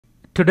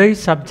Today's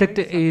subject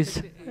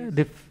is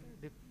the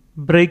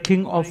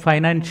breaking of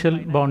financial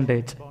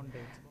bondage.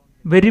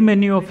 Very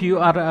many of you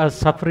are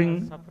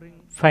suffering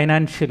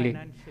financially.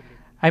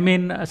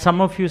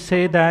 Some of you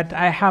say that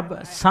I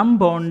have some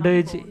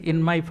bondage in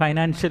my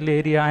financial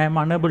area. I am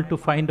unable to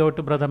find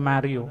out, Brother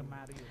Mario.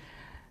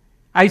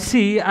 I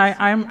see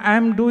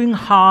I'm doing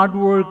hard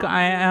work,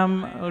 I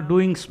am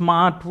doing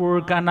smart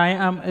work, and I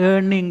am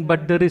earning,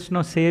 but there is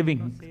no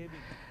saving.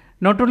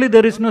 Not only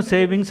there is no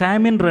savings, I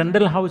am in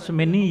rental house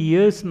many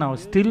years now.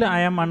 Still I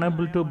am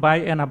unable to buy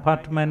an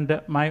apartment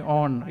my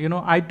own.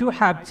 I do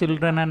have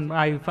children and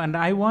wife, and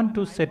I want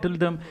to settle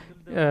them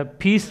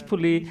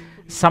peacefully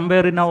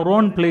somewhere in our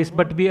own place,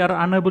 but we are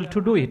unable to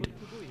do it.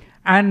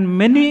 And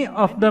many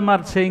of them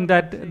are saying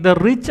that the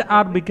rich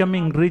are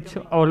becoming rich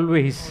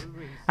always,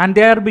 and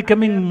they are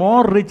becoming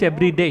more rich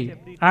every day,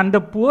 and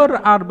the poor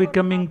are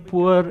becoming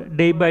poor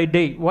day by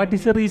day. What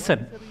is the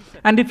reason?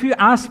 And if you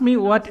ask me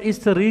what is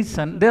the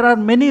reason, there are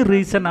many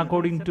reasons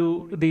according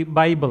to the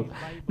Bible.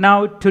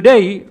 Now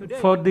today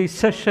for this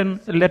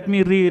session, let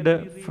me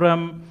read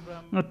from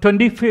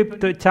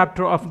 25th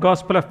chapter of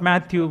Gospel of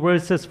Matthew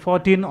verses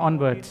 14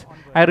 onwards.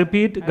 I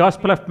repeat,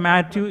 Gospel of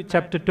Matthew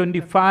chapter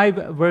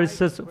 25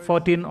 verses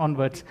 14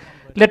 onwards.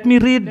 Let me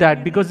read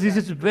that because this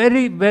is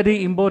very,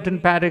 very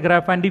important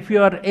paragraph, and if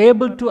you are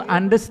able to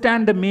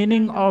understand the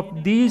meaning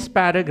of these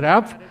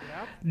paragraphs,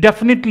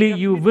 definitely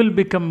you will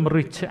become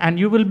rich and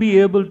you will be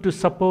able to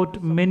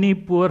support many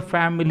poor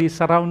families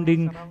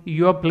surrounding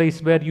your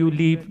place where you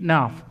live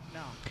now.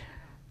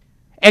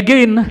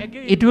 Again,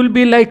 it will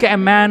be like a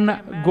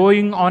man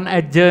going on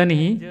a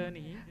journey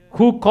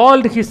who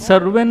called his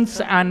servants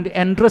and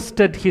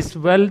entrusted his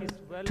wealth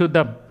to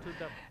them.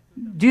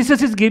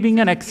 Jesus is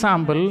giving an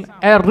example.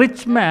 A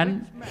rich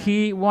man,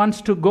 he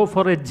wants to go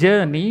for a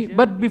journey,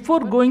 but before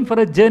going for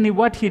a journey,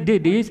 what he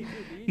did is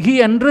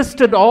he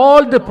entrusted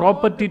all the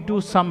property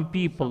to some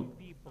people.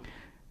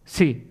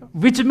 See,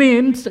 which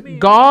means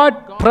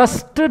God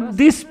trusted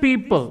these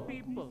people.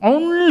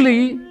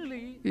 Only,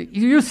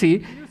 you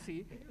see,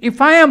 if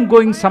I am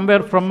going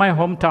somewhere from my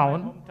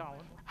hometown,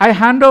 I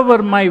hand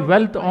over my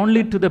wealth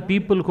only to the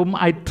people whom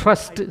I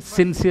trust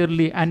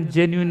sincerely and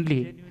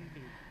genuinely.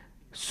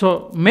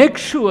 So make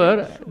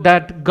sure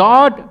that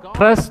God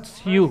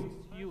trusts you.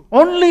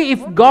 Only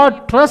if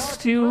God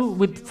trusts you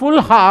with full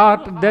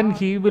heart, then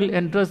He will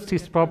entrust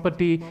His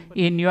property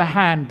in your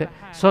hand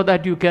so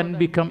that you can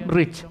become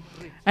rich.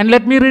 And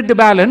let me read the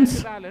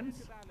balance.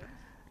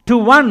 To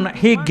one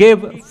He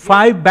gave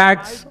 5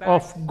 bags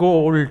of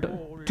gold,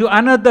 to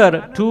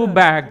another 2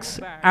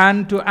 bags,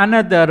 and to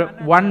another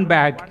 1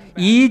 bag,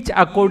 each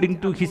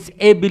according to his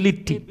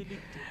ability.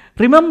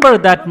 Remember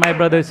that, my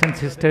brothers and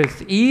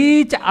sisters,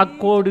 each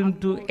according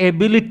to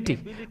ability.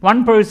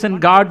 One person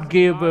God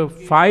gave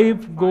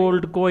 5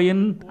 gold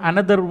coin,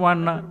 another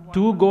one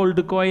 2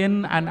 gold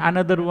coin, and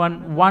another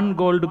one 1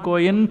 gold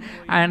coin,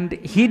 and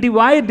he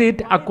divided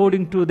it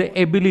according to the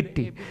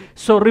ability.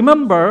 So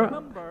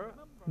remember,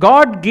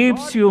 God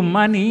gives you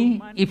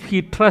money if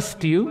He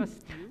trusts you.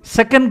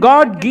 Second,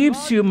 God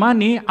gives you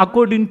money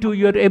according to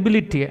your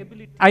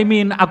ability.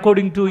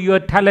 According to your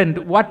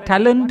talent. What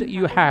talent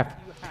you have?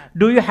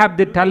 Do you have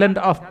the talent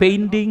of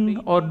painting,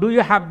 or do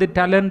you have the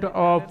talent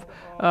of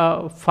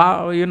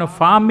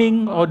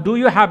farming, or do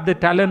you have the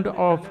talent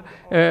of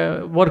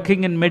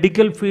working in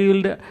medical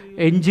field,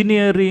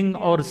 engineering,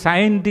 or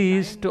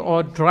scientist,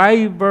 or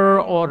driver,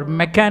 or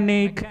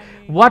mechanic?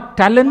 What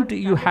talent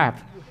you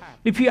have?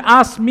 If you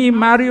ask me,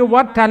 Mario,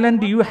 what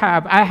talent do you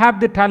have? I have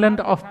the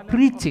talent of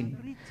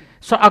preaching.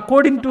 So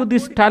according to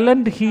this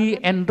talent, He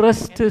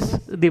entrusts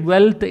the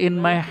wealth in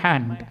my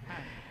hand.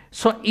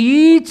 So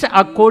each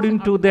according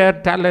to their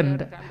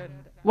talent.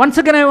 Once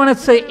again I want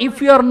to say, if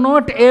you are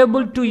not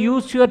able to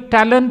use your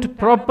talent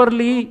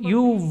properly,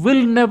 you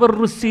will never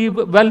receive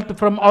wealth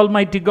from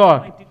Almighty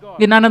God.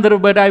 In another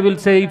word, I will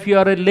say, if you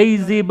are a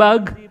lazy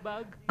bug,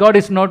 God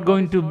is not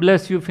going to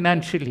bless you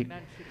financially.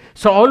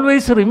 So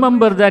always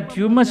remember that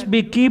you must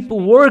keep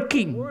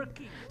working.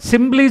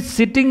 Simply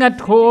sitting at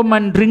home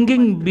and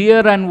drinking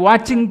beer and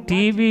watching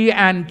TV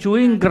and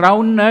chewing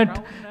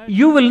groundnut,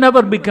 you will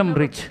never become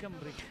rich.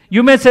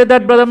 You may say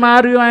that, Brother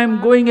Mario, I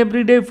am going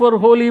every day for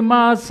Holy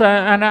Mass,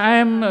 and I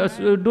am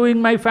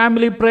doing my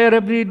family prayer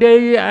every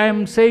day. I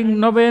am saying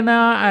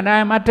novena, and I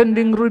am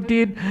attending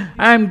retreat.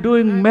 I am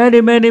doing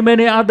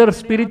many other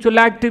spiritual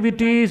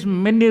activities,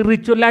 many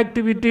ritual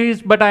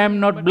activities, but I am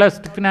not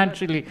blessed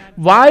financially.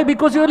 Why?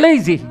 Because you are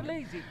lazy.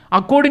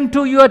 According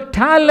to your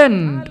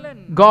talent,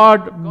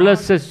 God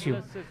blesses you.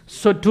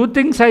 So 2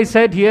 things I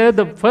said here.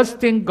 The first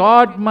thing,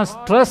 God must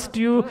trust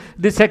you.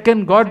 The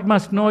second, God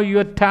must know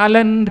your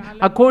talent.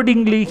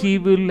 Accordingly, He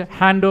will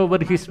hand over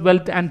His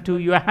wealth unto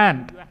your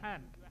hand.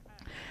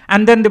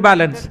 And then the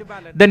balance.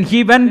 Then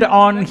He went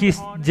on His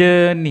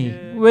journey.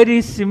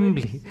 Very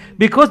simply.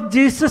 Because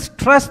Jesus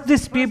trusts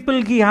these people,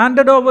 He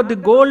handed over the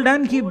gold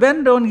and He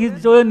went on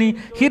His journey.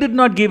 He did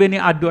not give any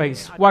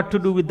advice. What to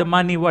do with the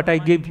money, what I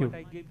give you.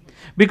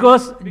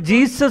 Because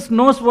Jesus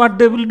knows what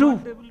they will do.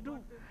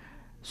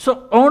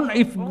 So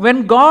if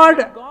when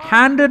God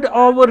handed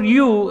over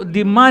you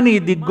the money,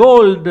 the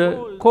gold,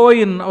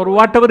 coin, or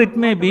whatever it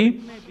may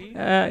be,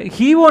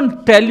 He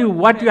won't tell you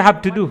what you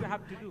have to do.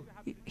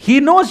 He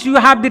knows you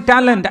have the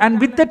talent, and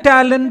with the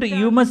talent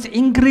you must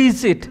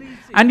increase it.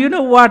 And you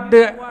know what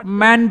the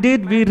man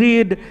did? We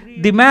read,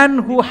 the man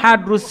who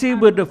had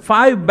received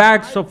 5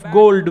 bags of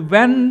gold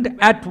went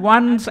at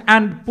once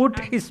and put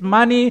his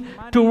money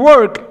to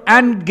work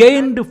and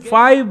gained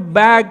 5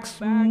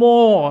 bags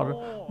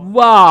more.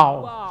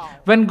 Wow!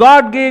 When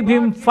God gave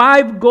him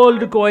 5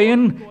 gold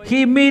coin,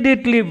 he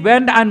immediately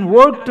went and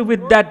worked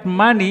with that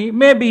money.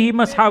 Maybe he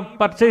must have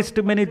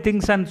purchased many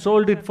things and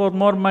sold it for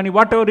more money,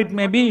 whatever it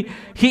may be.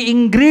 He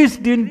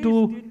increased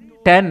into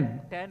 10.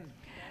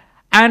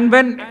 And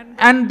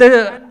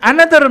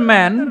another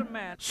man,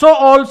 so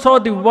also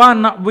the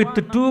one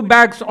with 2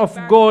 bags of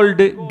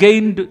gold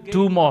gained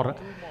 2 more.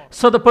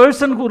 So the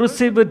person who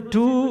received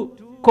 2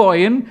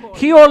 coin,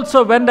 he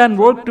also went and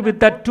worked with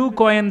that 2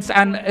 coins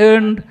and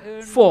earned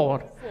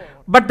 4.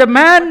 But the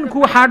man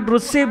who had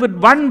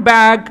received 1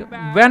 bag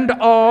went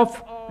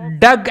off,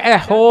 dug a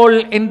hole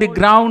in the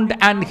ground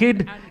and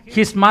hid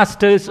his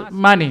master's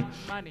money.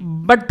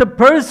 But the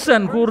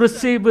person who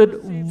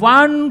received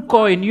 1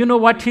 coin, you know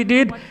what he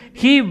did?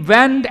 He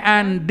went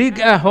and dug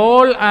a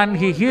hole and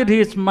he hid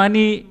his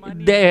money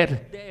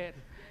there.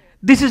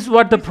 This is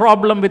what the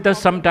problem with us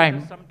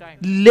sometimes.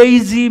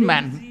 Lazy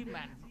man.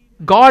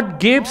 God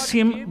gives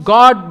him,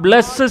 God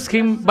blesses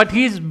him, but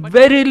he is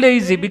very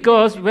lazy,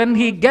 because when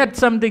he gets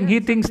something, he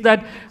thinks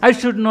that I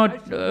should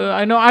not,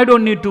 I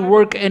don't need to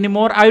work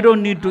anymore, I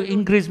don't need to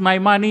increase my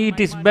money,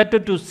 it is better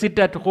to sit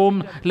at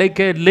home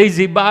like a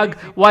lazy bug,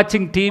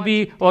 watching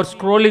TV or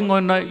scrolling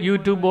on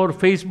YouTube or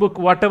Facebook,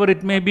 whatever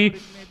it may be,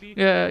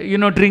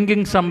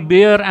 drinking some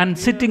beer and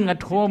sitting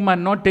at home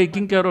and not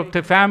taking care of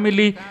the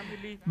family,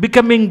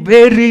 becoming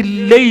very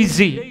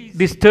lazy.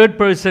 This third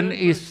person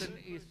is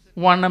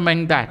one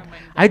among that.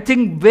 I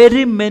think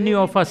very many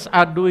of us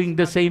are doing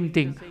the same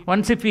thing.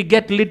 Once if we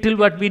get little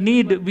what we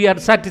need, we are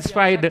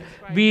satisfied.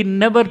 We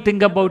never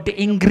think about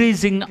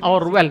increasing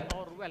our wealth.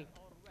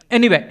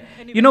 Anyway,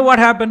 you know what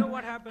happened?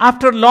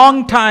 After a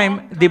long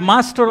time, the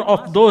master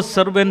of those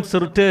servants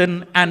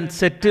returned and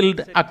settled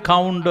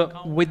account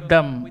with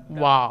them.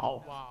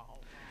 Wow.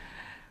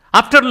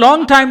 After a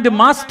long time, the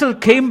master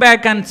came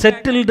back and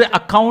settled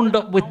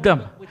account with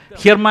them.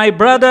 Here, my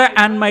brother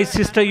and my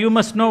sister, you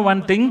must know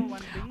one thing.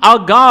 Our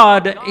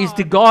God is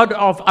the God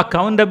of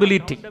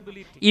accountability.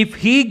 If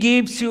He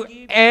gives you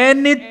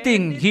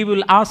anything, He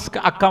will ask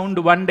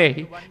account one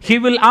day. He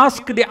will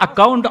ask the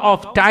account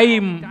of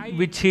time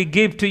which He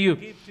gave to you.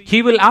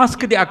 He will ask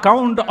the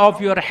account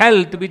of your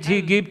health which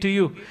He gave to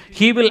you.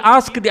 He will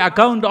ask the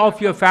account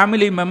of your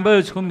family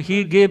members whom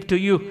He gave to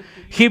you.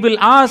 He will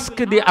ask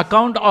the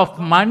account of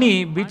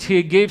money which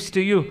He gives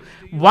to you.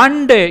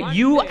 One day,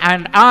 you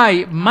and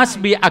I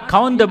must be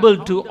accountable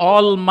to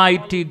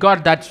Almighty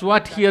God. That's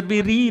what here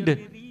we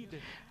read.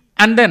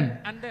 And then,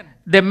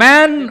 the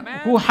man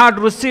who had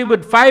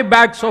received 5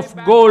 bags of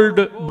gold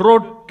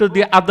brought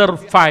the other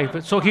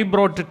 5. So he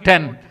brought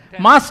 10.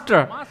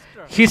 Master,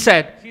 he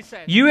said,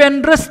 you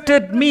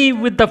entrusted me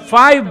with the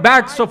 5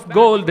 bags of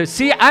gold.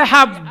 See, I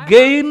have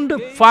gained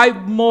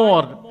 5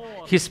 more.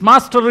 His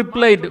master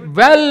replied,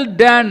 well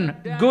done,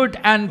 good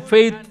and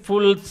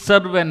faithful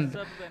servant.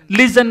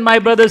 Listen, my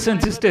brothers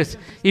and sisters,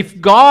 if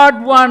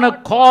God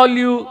wanna call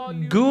you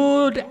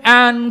good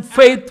and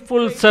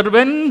faithful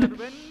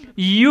servant,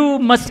 you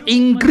must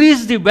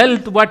increase the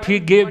wealth what He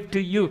gave to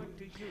you.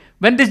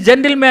 When this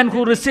gentleman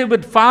who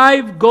received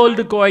 5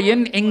 gold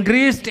coin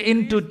increased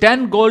into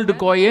 10 gold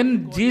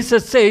coin,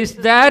 Jesus says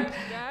that,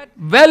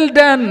 well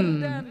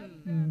done,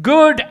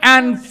 good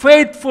and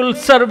faithful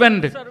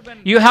servant.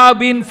 You have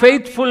been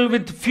faithful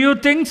with few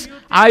things,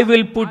 I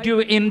will put you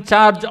in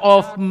charge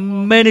of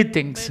many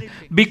things.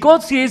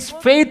 Because he is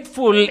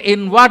faithful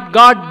in what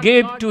God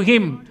gave to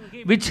him,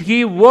 which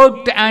he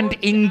worked and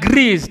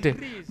increased,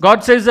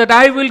 God says that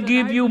I will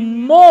give you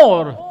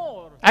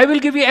more. I will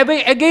give you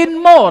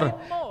again more.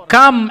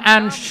 Come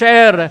and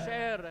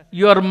share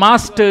your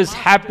master's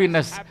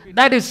happiness.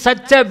 That is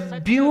such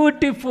a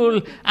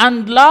beautiful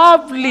and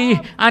lovely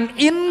and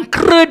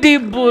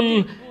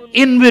incredible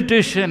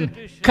invitation.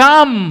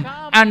 Come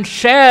and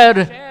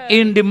share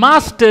in the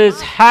master's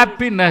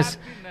happiness.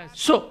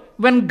 So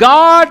when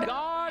God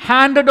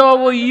handed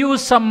over you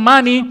some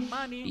money,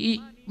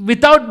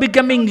 without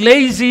becoming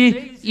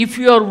lazy, if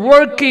you are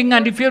working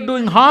and if you are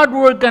doing hard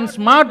work and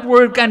smart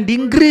work and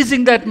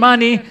increasing that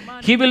money,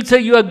 He will say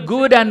you are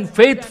good and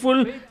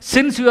faithful.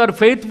 Since you are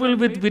faithful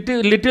with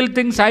little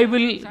things, I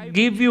will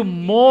give you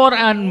more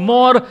and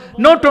more.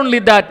 Not only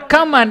that,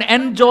 come and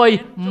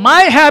enjoy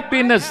my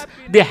happiness,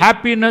 the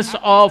happiness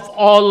of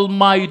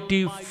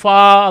Almighty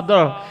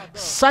Father.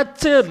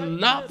 Such a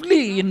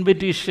lovely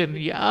invitation,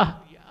 yeah.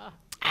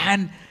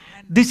 And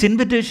this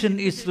invitation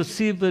is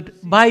received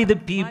by the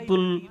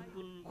people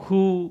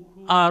who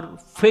are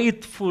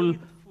faithful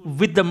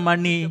with the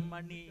money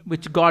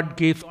which God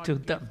gave to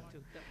them.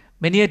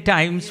 Many a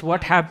times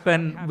what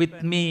happened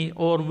with me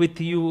or with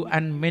you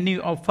and many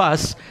of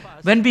us,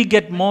 when we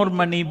get more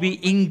money, we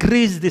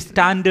increase the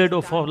standard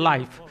of our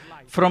life.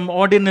 From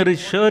ordinary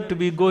shirt,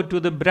 we go to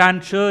the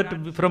brand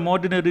shirt. From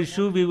ordinary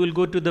shoe, we will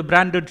go to the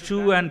branded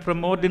shoe. And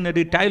from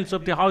ordinary tiles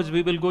of the house,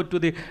 we will go to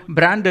the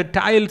branded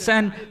tiles.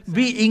 And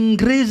we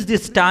increase the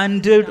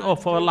standard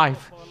of our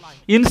life.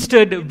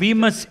 Instead, we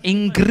must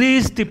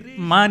increase the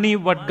money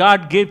what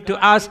God gave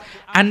to us,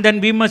 and then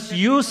we must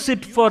use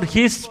it for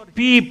His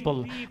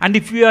people. And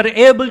if we are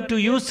able to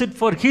use it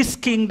for His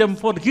kingdom,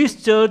 for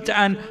His church,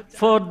 and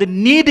for the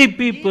needy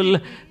people,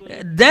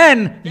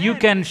 then you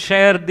can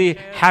share the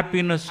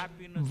happiness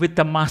with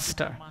the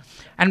Master.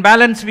 And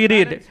balance we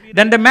read,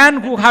 then the man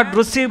who had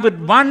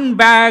received 1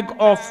 bag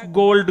of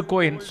gold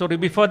coin. Sorry,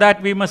 before that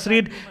we must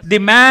read, the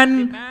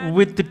man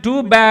with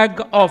 2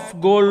 bags of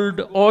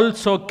gold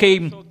also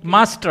came.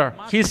 Master,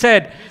 he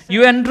said,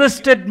 you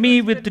entrusted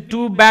me with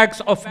 2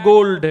 bags of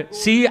gold.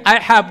 See,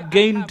 I have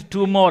gained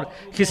 2 more.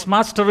 His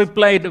master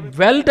replied,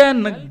 well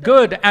done,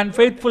 good and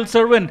faithful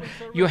servant.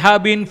 You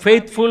have been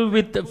faithful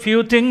with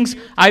few things.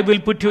 I will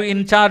put you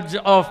in charge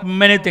of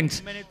many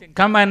things.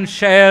 Come and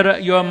share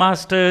your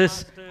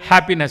master's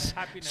happiness.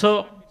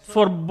 So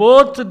for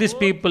both these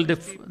people,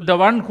 the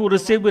one who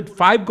received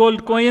 5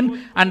 gold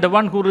coin and the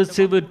one who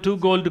received 2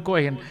 gold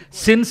coin,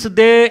 since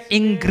they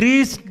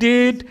increased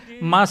it,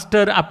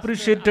 master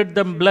appreciated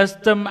them,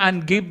 blessed them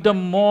and gave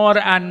them more,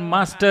 and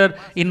master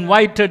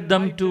invited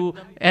them to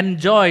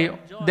enjoy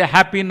the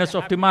happiness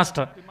of the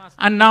master.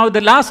 And now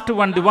the last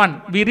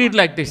one, we read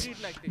like this.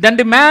 Then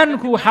the man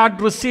who had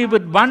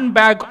received 1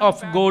 bag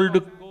of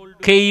gold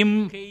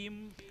came.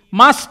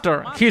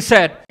 Master, he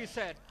said,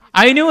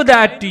 I knew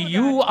that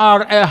you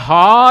are a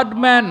hard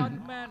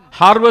man,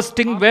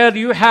 harvesting where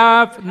you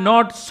have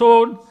not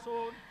sown,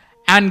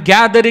 and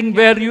gathering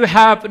where you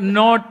have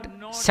not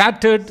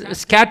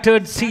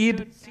scattered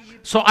seed.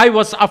 So I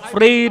was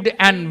afraid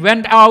and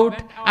went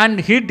out and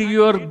hid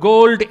your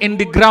gold in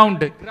the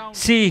ground.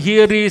 See,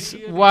 here is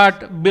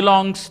what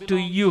belongs to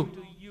you.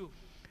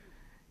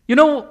 You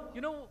know,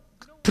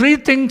 3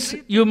 things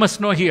you must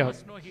know here.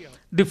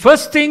 The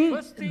first thing,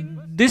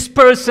 this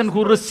person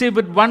who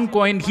received 1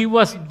 coin, he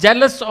was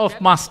jealous of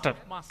master.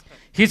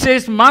 He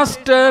says,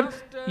 Master,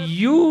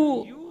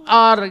 you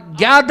are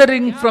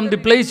gathering from the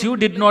place you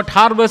did not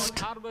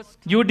harvest,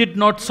 you did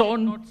not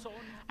sow,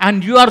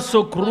 and you are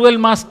so cruel,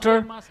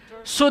 master.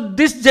 So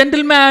this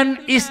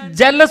gentleman is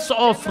jealous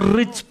of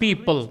rich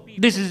people.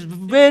 This is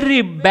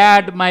very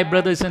bad, my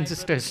brothers and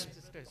sisters.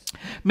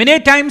 Many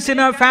times in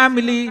our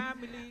family,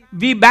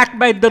 we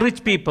backbite the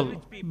rich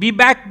people. Be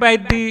backed by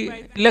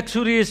the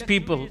luxurious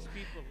people.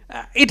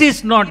 It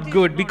is not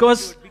good,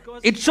 because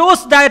it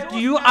shows that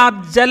you are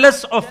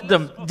jealous of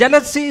them.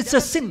 Jealousy is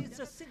a sin.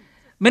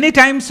 Many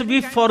times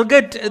we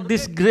forget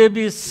this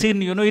grievous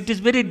sin. It is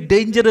very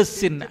dangerous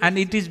sin, and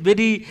it is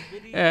very,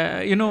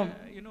 a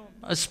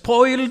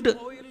spoiled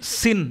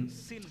sin.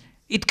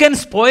 It can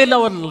spoil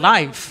our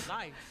life.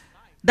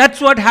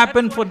 That's what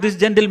happened for this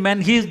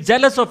gentleman. He is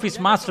jealous of his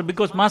master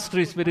because master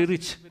is very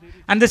rich.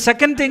 And the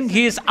second thing,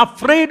 he is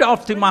afraid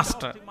of the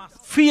master.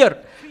 Fear.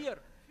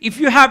 If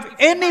you have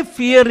any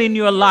fear in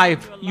your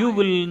life, you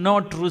will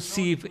not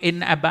receive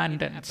in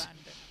abundance.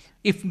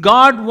 If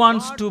God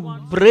wants to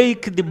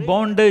break the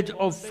bondage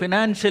of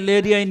financial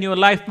area in your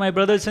life, my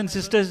brothers and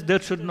sisters,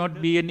 there should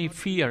not be any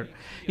fear.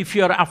 If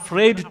you are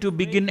afraid to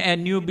begin a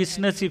new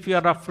business, if you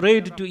are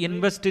afraid to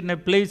invest in a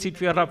place,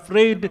 if you are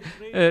afraid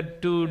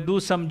to do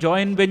some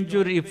joint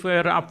venture, if you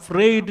are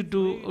afraid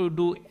to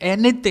do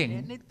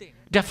anything,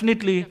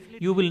 definitely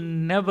you will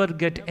never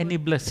get any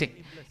blessing.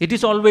 It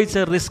is always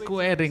a risk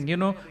wearing,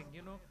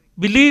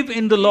 Believe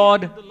in the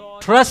Lord,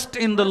 trust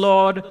in the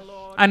Lord,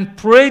 and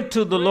pray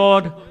to the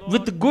Lord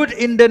with good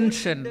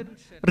intention.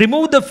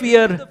 Remove the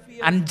fear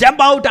and jump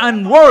out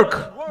and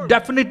work.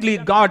 Definitely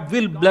God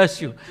will bless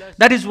you.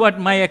 That is what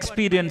my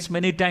experience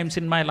many times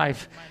in my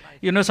life.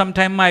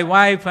 Sometimes my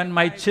wife and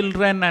my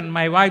children and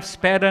my wife's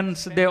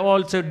parents, they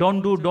all say,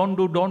 don't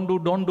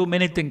do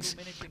many things.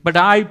 But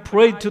I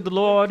pray to the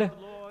Lord,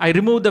 I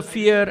remove the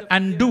fear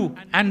and do,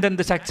 and then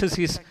the success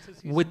is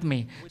with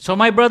me. So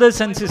my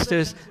brothers and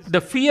sisters, the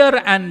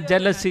fear and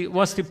jealousy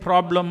was the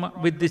problem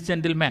with this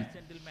gentleman.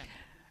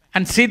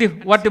 And see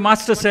what the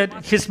master said.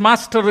 His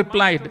master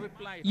replied,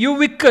 you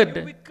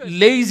wicked,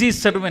 lazy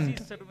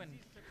servant.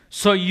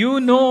 So you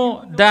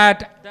know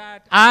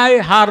that I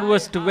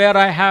harvest where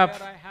I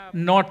have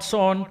not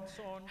sown,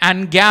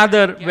 and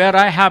gather where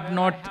I have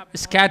not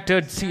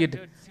scattered seed.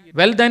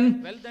 Well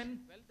then,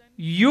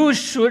 you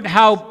should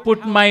have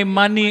put my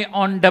money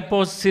on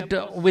deposit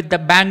with the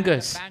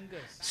bankers,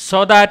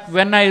 so that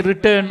when I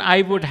return,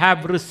 I would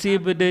have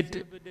received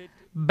it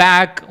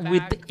back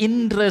with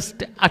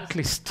interest at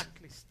least.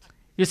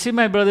 You see,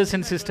 my brothers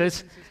and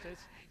sisters,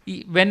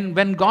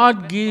 when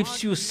God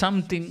gives you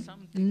something,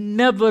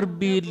 never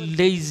be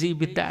lazy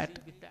with that.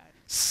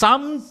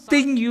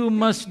 Something you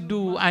must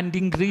do and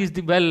increase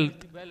the wealth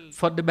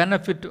for the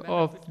benefit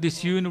of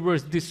this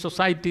universe, this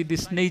society,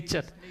 this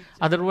nature.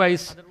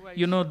 Otherwise,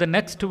 you know the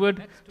next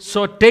word.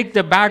 So take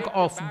the bag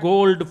of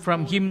gold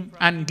from him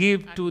and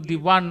give to the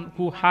one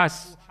who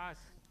has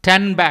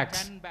 10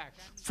 bags.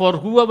 For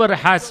whoever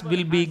has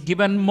will be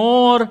given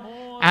more,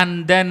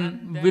 and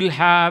then will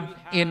have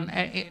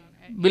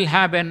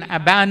an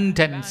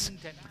abundance.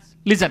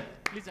 Listen,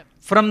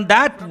 from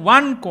that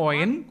one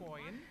coin,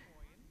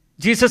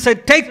 Jesus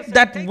said, take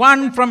that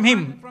one from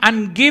him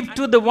and give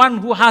to the one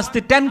who has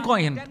the 10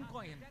 coin.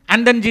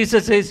 And then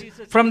Jesus says,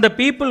 from the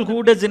people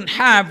who doesn't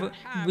have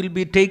will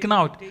be taken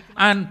out,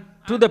 and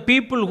to the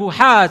people who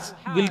has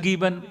will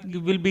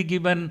be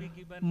given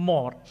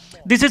more.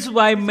 This is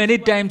why many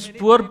times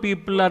poor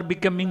people are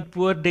becoming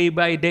poor day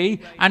by day,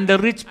 and the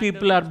rich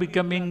people are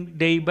becoming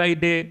day by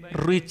day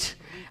rich.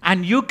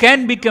 And you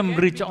can become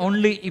rich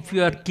only if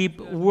you are keep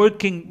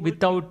working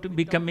without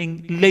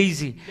becoming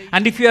lazy.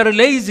 And if you are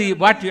lazy,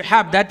 what you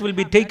have, that will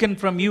be taken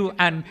from you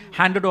and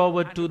handed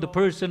over to the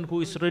person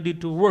who is ready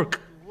to work.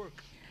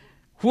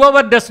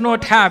 Whoever does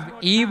not have,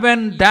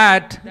 even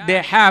that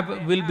they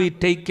have will be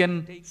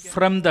taken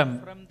from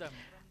them.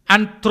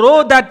 And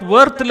throw that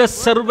worthless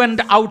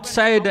servant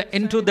outside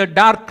into the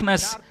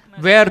darkness,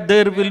 where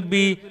there will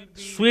be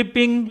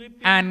sweeping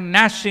and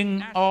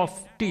gnashing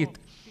of teeth.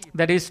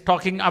 That is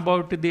talking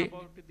about the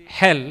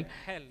hell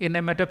in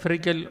a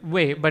metaphorical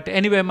way. But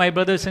anyway, my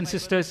brothers and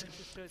sisters,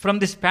 from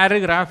this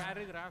paragraph,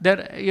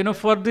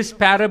 for this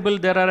parable,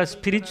 there are a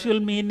spiritual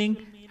meaning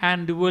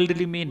and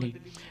worldly meaning.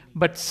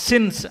 But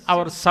since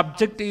our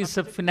subject is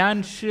a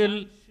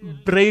financial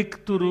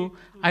breakthrough,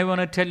 I want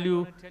to tell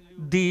you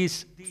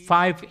these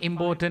 5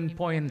 important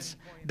points.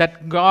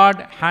 That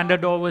God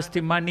handed over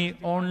the money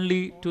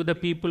only to the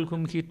people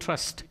whom he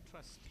trusts.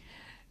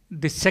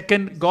 The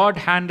second, God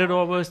handed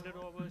over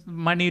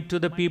money to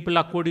the people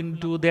according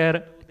to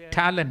their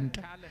talent.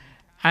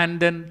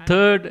 And then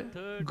third,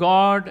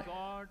 God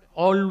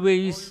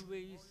always,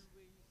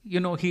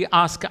 he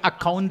asks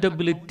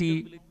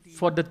accountability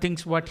for the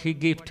things what he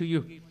gave to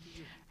you.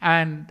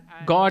 And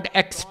God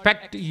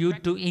expects you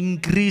to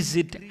increase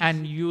it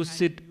and use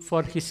it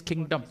for his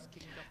kingdom.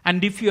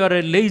 And if you are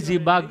a lazy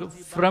bug,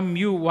 from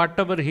you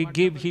whatever he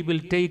gave, he will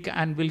take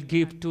and will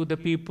give to the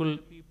people,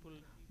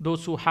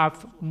 those who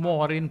have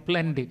more in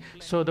plenty.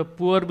 So the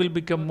poor will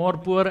become more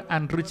poor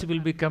and rich will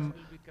become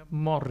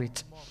more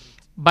rich.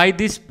 By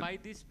this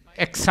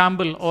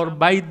example, or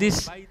by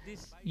this,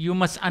 you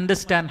must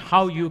understand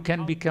how you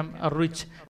can become a rich.